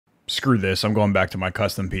Screw this, I'm going back to my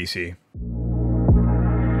custom PC.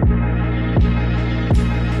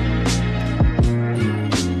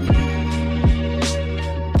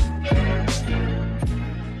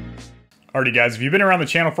 Alrighty guys, if you've been around the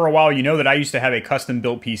channel for a while, you know that I used to have a custom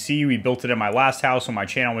built PC. We built it in my last house when my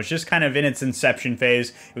channel was just kind of in its inception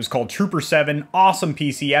phase. It was called Trooper 7. Awesome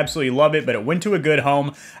PC, absolutely love it, but it went to a good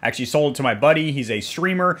home. I actually sold it to my buddy. He's a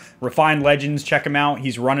streamer, Refined Legends, check him out.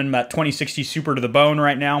 He's running that 2060 Super to the bone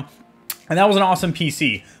right now. And that was an awesome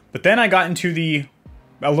PC. But then I got into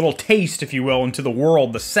a little taste, if you will, into the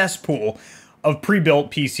world, the cesspool of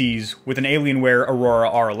pre-built PCs with an Alienware Aurora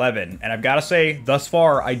R11. And I've got to say, thus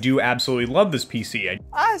far, I do absolutely love this PC.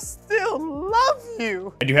 I still love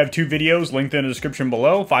you. I do have 2 videos linked in the description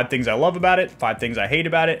below, 5 things I love about it, 5 things I hate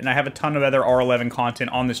about it, and I have a ton of other R11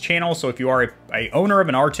 content on this channel, so if you are a owner of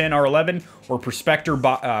an R10, R11, or prospective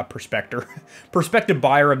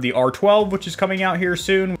buyer of the R12, which is coming out here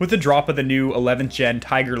soon, with the drop of the new 11th gen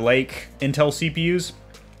Tiger Lake Intel CPUs,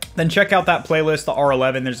 then check out that playlist, the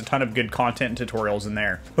R11. There's a ton of good content and tutorials in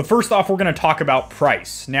there. But first off, we're going to talk about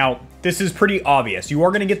price. Now, this is pretty obvious. You are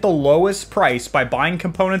going to get the lowest price by buying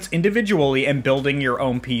components individually and building your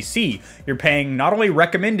own PC. You're paying not only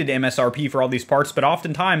recommended MSRP for all these parts, but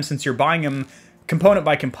oftentimes, since you're buying them component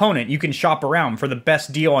by component, you can shop around for the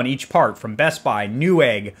best deal on each part from Best Buy,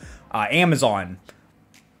 Newegg, Amazon,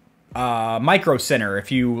 Micro Center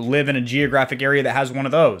if you live in a geographic area that has one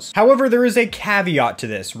of those. However, there is a caveat to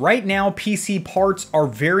this. Right now, PC parts are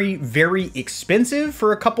very, very expensive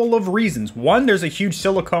for a couple of reasons. One, there's a huge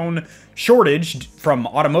silicone shortage from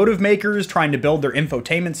automotive makers trying to build their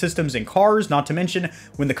infotainment systems in cars, not to mention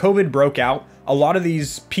when the COVID broke out, a lot of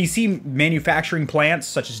these PC manufacturing plants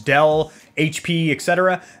such as Dell, HP,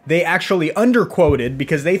 etc., they actually underquoted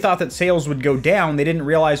because they thought that sales would go down. They didn't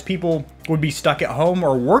realize people would be stuck at home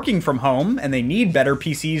or working from home, and they need better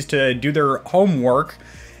PCs to do their homework.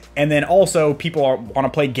 And then also people want to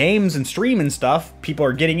play games and stream and stuff. People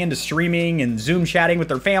are getting into streaming and Zoom chatting with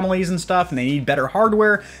their families and stuff, and they need better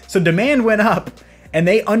hardware. So demand went up, and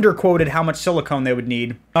they underquoted how much silicone they would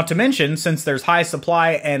need. Not to mention, since there's high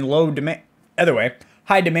supply and low demand, either way,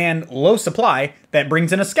 high demand, low supply, that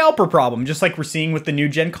brings in a scalper problem, just like we're seeing with the new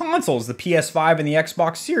gen consoles, the PS5 and the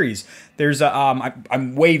Xbox Series. There's a,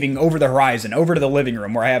 I'm waving over the horizon, over to the living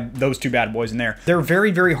room where I have those 2 bad boys in there. They're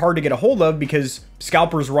very, very hard to get a hold of because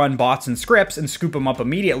scalpers run bots and scripts and scoop them up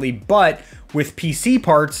immediately. But with PC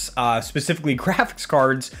parts, specifically graphics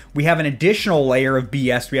cards, we have an additional layer of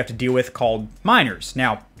BS we have to deal with called miners.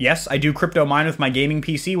 Now, yes, I do crypto mine with my gaming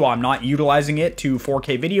PC while I'm not utilizing it to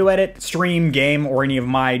 4K video edit, stream, game, or any of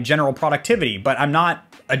my general productivity, but I'm not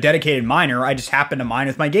a dedicated miner. I just happen to mine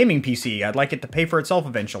with my gaming PC. I'd like it to pay for itself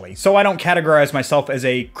eventually. So I don't categorize myself as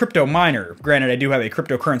a crypto miner. Granted, I do have a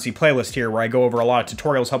cryptocurrency playlist here where I go over a lot of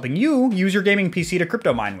tutorials helping you use your gaming PC to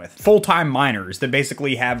crypto mine with. Full-time miners that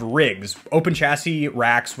basically have rigs, open chassis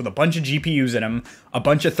racks with a bunch of GPUs in them, a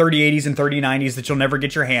bunch of 3080s and 3090s that you'll never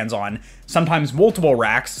get your hands on, sometimes multiple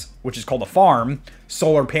racks, which is called a farm,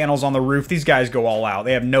 solar panels on the roof. These guys go all out.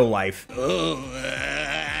 They have no life.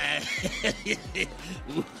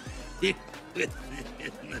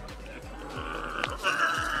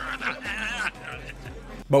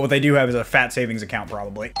 But what they do have is a fat savings account,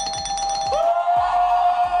 probably.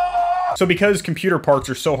 So because computer parts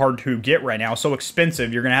are so hard to get right now, so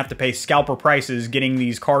expensive, you're going to have to pay scalper prices getting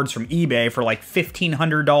these cards from eBay for like $1,500,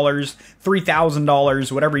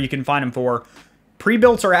 $3,000, whatever you can find them for.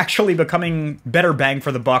 Pre-builts are actually becoming better bang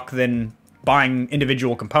for the buck than buying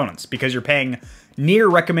individual components because you're paying near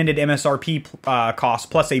recommended MSRP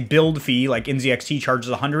cost plus a build fee, like NZXT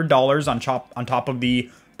charges $100 on top of the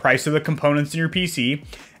price of the components in your PC,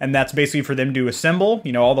 and that's basically for them to assemble,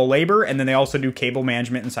 you know, all the labor, and then they also do cable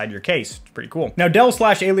management inside your case. It's pretty cool. Now,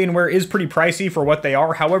 Dell/Alienware is pretty pricey for what they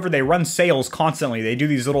are. However, they run sales constantly. They do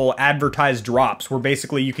these little advertised drops where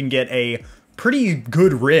basically you can get a pretty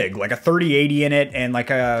good rig, like a 3080 in it and like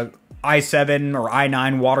a i7 or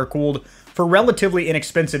i9 water-cooled for relatively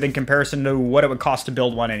inexpensive in comparison to what it would cost to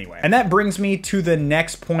build one anyway. And that brings me to the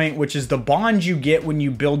next point, which is the bond you get when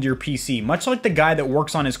you build your PC. Much like the guy that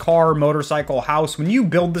works on his car, motorcycle, house, when you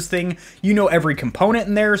build this thing, you know every component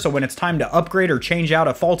in there, so when it's time to upgrade or change out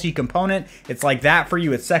a faulty component, it's like that for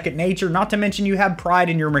you. It's second nature. Not to mention you have pride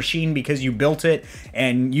in your machine because you built it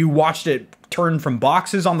and you watched it turn from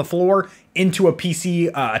boxes on the floor into a PC,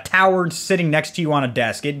 a tower sitting next to you on a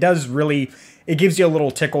desk. It does really... It gives you a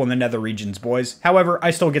little tickle in the nether regions, boys. However,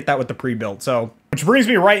 I still get that with the pre-built, so... Which brings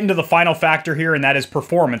me right into the final factor here, and that is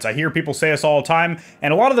performance. I hear people say this all the time,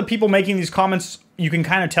 and a lot of the people making these comments, you can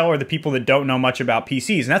kind of tell are the people that don't know much about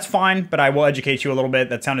PCs, and that's fine, but I will educate you a little bit.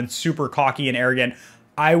 That sounded super cocky and arrogant.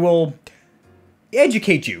 I will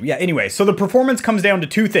educate you. Yeah, anyway, so the performance comes down to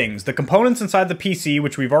two things. The components inside the PC,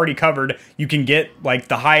 which we've already covered, you can get like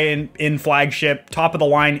the high-end flagship,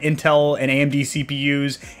 top-of-the-line Intel and AMD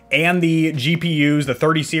CPUs, and the GPUs, the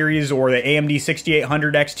 30 series or the AMD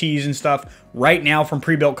 6800 XTs and stuff, right now from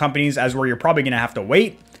pre-built companies, as where you're probably going to have to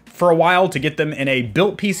wait for a while to get them in a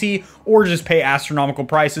built PC, or just pay astronomical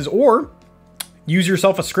prices, or use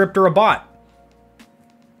yourself a script or a bot.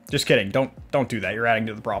 Just kidding. Don't do that. You're adding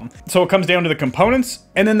to the problem. So it comes down to the components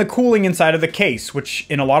and then the cooling inside of the case, which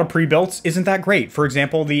in a lot of pre-builts isn't that great. For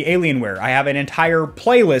example, the Alienware. I have an entire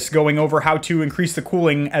playlist going over how to increase the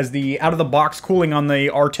cooling, as the out-of-the-box cooling on the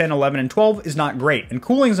R10, 11, and 12 is not great. And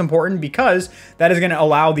cooling is important because that is going to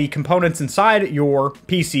allow the components inside your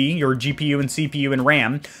PC, your GPU and CPU and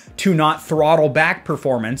RAM, to not throttle back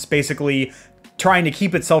performance, basically trying to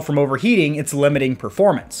keep itself from overheating. It's limiting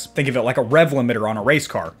performance. Think of it like a rev limiter on a race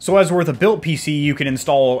car. So as with a built PC, you can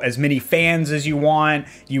install as many fans as you want.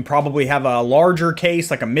 You probably have a larger case,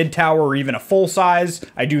 like a mid-tower or even a full size.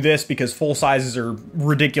 I do this because full sizes are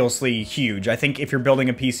ridiculously huge. I think if you're building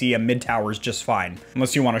a PC, a mid-tower is just fine.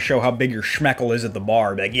 Unless you want to show how big your schmeckle is at the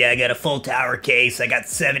bar. Be like, yeah, I got a full tower case. I got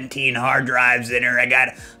 17 hard drives in her. I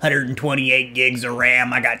got 128 gigs of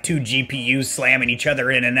RAM. I got 2 GPUs slamming each other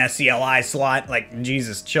in an SCLI slot. Like,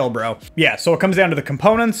 Jesus, chill, bro. Yeah, so it comes down to the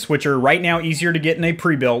components, which are right now easier to get in a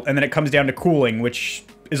pre-built, and then it comes down to cooling, which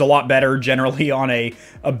is a lot better generally on a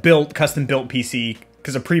custom-built PC,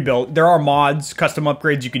 because a pre-built, there are mods, custom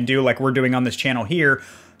upgrades you can do, like we're doing on this channel here,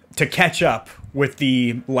 to catch up with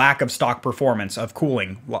the lack of stock performance of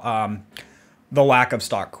cooling. The lack of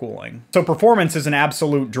stock cooling. So performance is an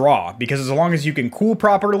absolute draw, because as long as you can cool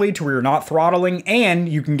properly to where you're not throttling, and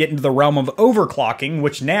you can get into the realm of overclocking,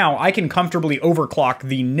 which now I can comfortably overclock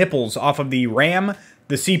the nipples off of the RAM,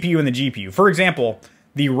 the CPU, and the GPU. For example,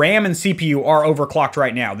 the RAM and CPU are overclocked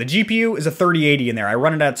right now. The GPU is a 3080 in there. I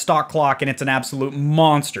run it at stock clock and it's an absolute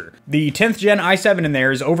monster. The 10th gen i7 in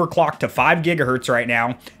there is overclocked to 5 gigahertz right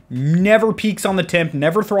now. Never peaks on the temp,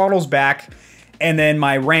 never throttles back. And then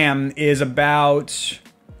my RAM is about,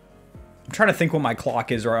 I'm trying to think what my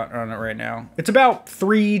clock is on it right now. It's about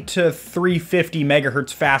 3 to 350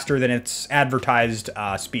 megahertz faster than its advertised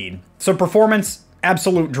speed. So performance,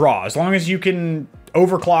 absolute draw. As long as you can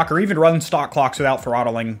overclock or even run stock clocks without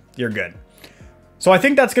throttling, you're good. So I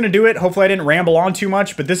think that's going to do it. Hopefully I didn't ramble on too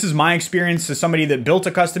much, but this is my experience as somebody that built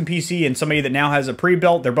a custom PC and somebody that now has a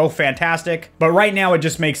pre-built. They're both fantastic, but right now it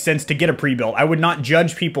just makes sense to get a pre-built. I would not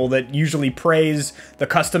judge people that usually praise the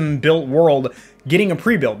custom built world getting a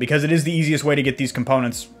pre-built, because it is the easiest way to get these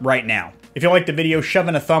components right now. If you like the video,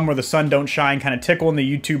 shoving a thumb where the sun don't shine, kind of tickling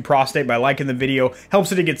the YouTube prostate by liking the video,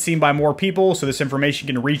 helps it to get seen by more people, so this information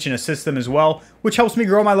can reach and assist them as well, which helps me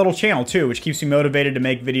grow my little channel too, which keeps me motivated to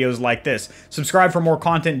make videos like this. Subscribe for more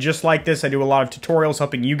content just like this. I do a lot of tutorials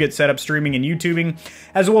helping you get set up streaming and YouTubing,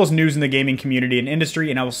 as well as news in the gaming community and industry,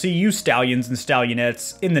 and I will see you stallions and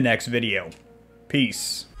stallionettes in the next video.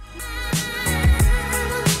 Peace.